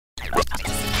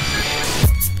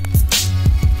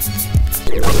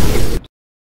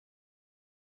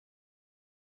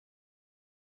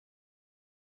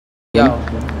Yo,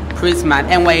 PrinceMan,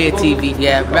 NYATv,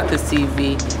 yeah, Wreckless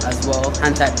TV as well,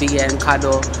 Antac BN,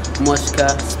 Kado,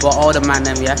 Mushka, spot all the man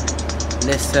them, yeah.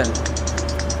 Listen.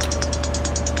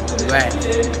 Right.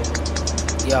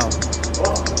 Yo.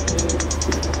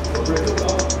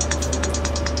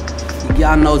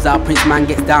 Y'all knows how PrinceMan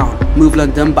gets down. Move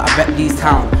London, but I rep Leeds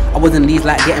town. I wasn't Leeds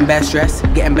like getting bare stress,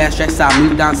 so I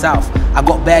moved down south. I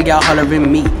got bare girl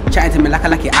hollering me, chatting to me like I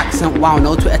like your accent. Wow,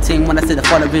 no Twitter ting when I said they're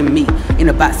following me. In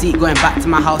the back seat, going back to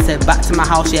my house, said back to my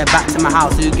house, yeah, back to my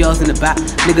house. Two girls in the back,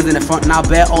 niggas in the front now.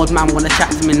 Bare old man wanna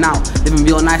chat to me now. Living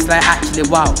real nice like actually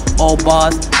wow. Old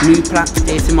bars, new plans,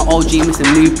 facing my OG,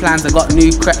 missing new plans. I got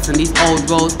new creps on these old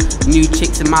roads, new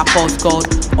chicks in my postcode.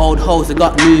 Old hoes, I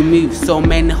got new moves, so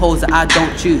many hoes that I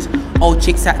don't choose. Old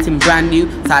chicks acting brand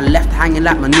new, so I left hanging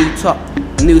like my new top.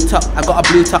 I got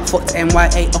a blue top, foot to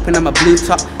NYA up and I'm a blue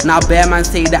top. Now bear man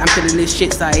say that I'm killing this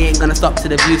shit, so I ain't gonna stop till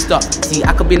the view stop. See,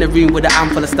 I could be in a room with a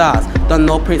handful of stars. Don't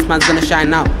know PrinceMan's gonna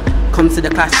shine now. Come to the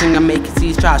class thing and make it see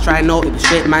his trials. Try know it was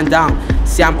straight man down.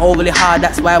 See, I'm overly hard,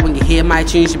 that's why when you hear my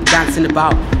tunes you be dancing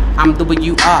about. I'm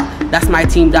WR, that's my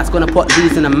team that's gonna put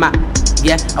these in the map.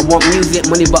 Yeah, I want music,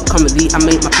 money, but comedy. I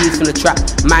make my peace from the trap.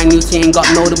 My new team got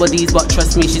nobodies, but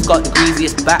trust me, she's got the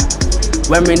greasiest back.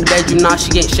 When we're in the bedroom now, she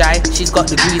ain't shy. She's got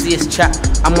the greasiest chat.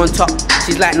 I'm on top.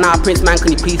 She's like, nah, PrinceMan,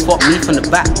 can you please fuck me from the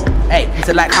back? Hey, it's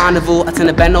like carnival. I turn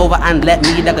the bend over and let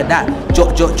me look at that.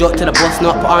 Jot to the bus,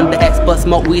 not put on the X, but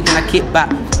smoke weed and I kick back.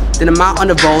 Then I'm out on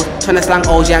the road, trying to slang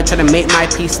OG and trying to make my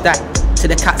peace stack. To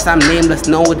the cats, I'm nameless.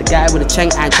 No, with the guy with the cheng,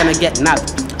 I'm trying to get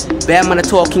nabbed. Bear man are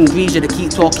talking grease, they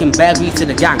keep talking bear grease to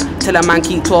the gang. Tell a man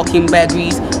keep talking bear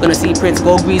grease, gonna see Prince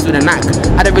go grease with a knack.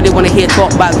 I don't really wanna hear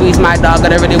talk about grease, my dog, I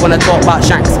don't really wanna talk about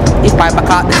shanks. If I back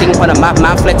out the thing for the map,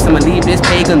 man flex, I'ma leave this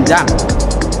pagan damn.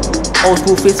 Old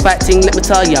school fist fight thing, let me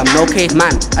tell ya, I'm no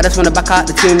caveman. I just wanna back out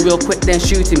the team real quick, then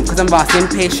shoot him, cause I'm vast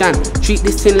impatient. Treat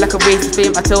this thing like a race of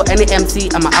fame, I tell any MC,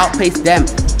 I'ma outpace them.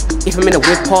 If I'm in a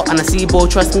whip pot and I see ball,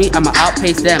 trust me, I'ma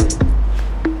outpace them.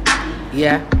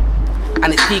 Yeah.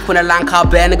 And it's peak when I land car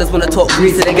bare niggas wanna talk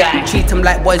grease to the gang. Treat them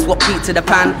like boys what peak to the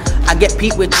pan. I get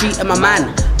peak with treating my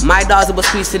man. My dogs will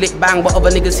squeeze till it bang, but other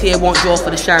niggas here won't draw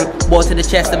for the shank. Ball to the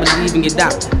chest, I'm leaving it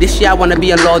down. This year I wanna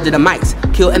be a lord of the mics.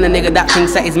 Kill any nigga that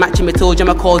thinks that is matching me, told you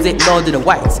I'ma cause it lord of the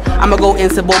whites. I'ma go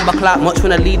into bomba clout, much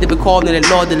when I lead, they be calling it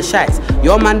lord of the shites.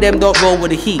 Your man them don't roll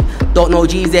with the heat. Don't know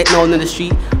G's ain't known in the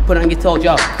street. Put on your told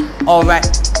yo, alright.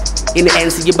 In the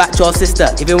end, see you back to your sister.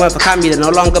 If it weren't for Cammy, they no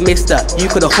longer missed her. You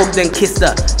could've hugged and kissed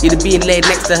her. You'd have been laid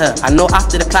next to her. I know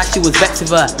after the clash, she was vexed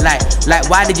with her. Like,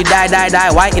 why did you die?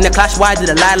 Why in the clash? Why did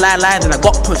I lie? Then I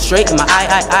got put straight in my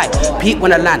eye. Peak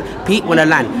when I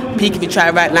land. Peak if you try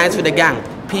write lines for the gang.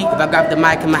 Peak if I grab the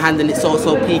mic in my hand and it's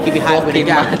also peak if you hype with the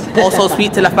gang. Also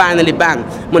sweet till I finally bang.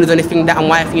 Money's the only thing that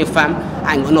I'm wifing your fam.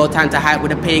 I ain't got no time to hype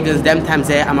with the pagans. Them times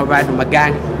there, I'ma ride with my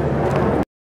gang.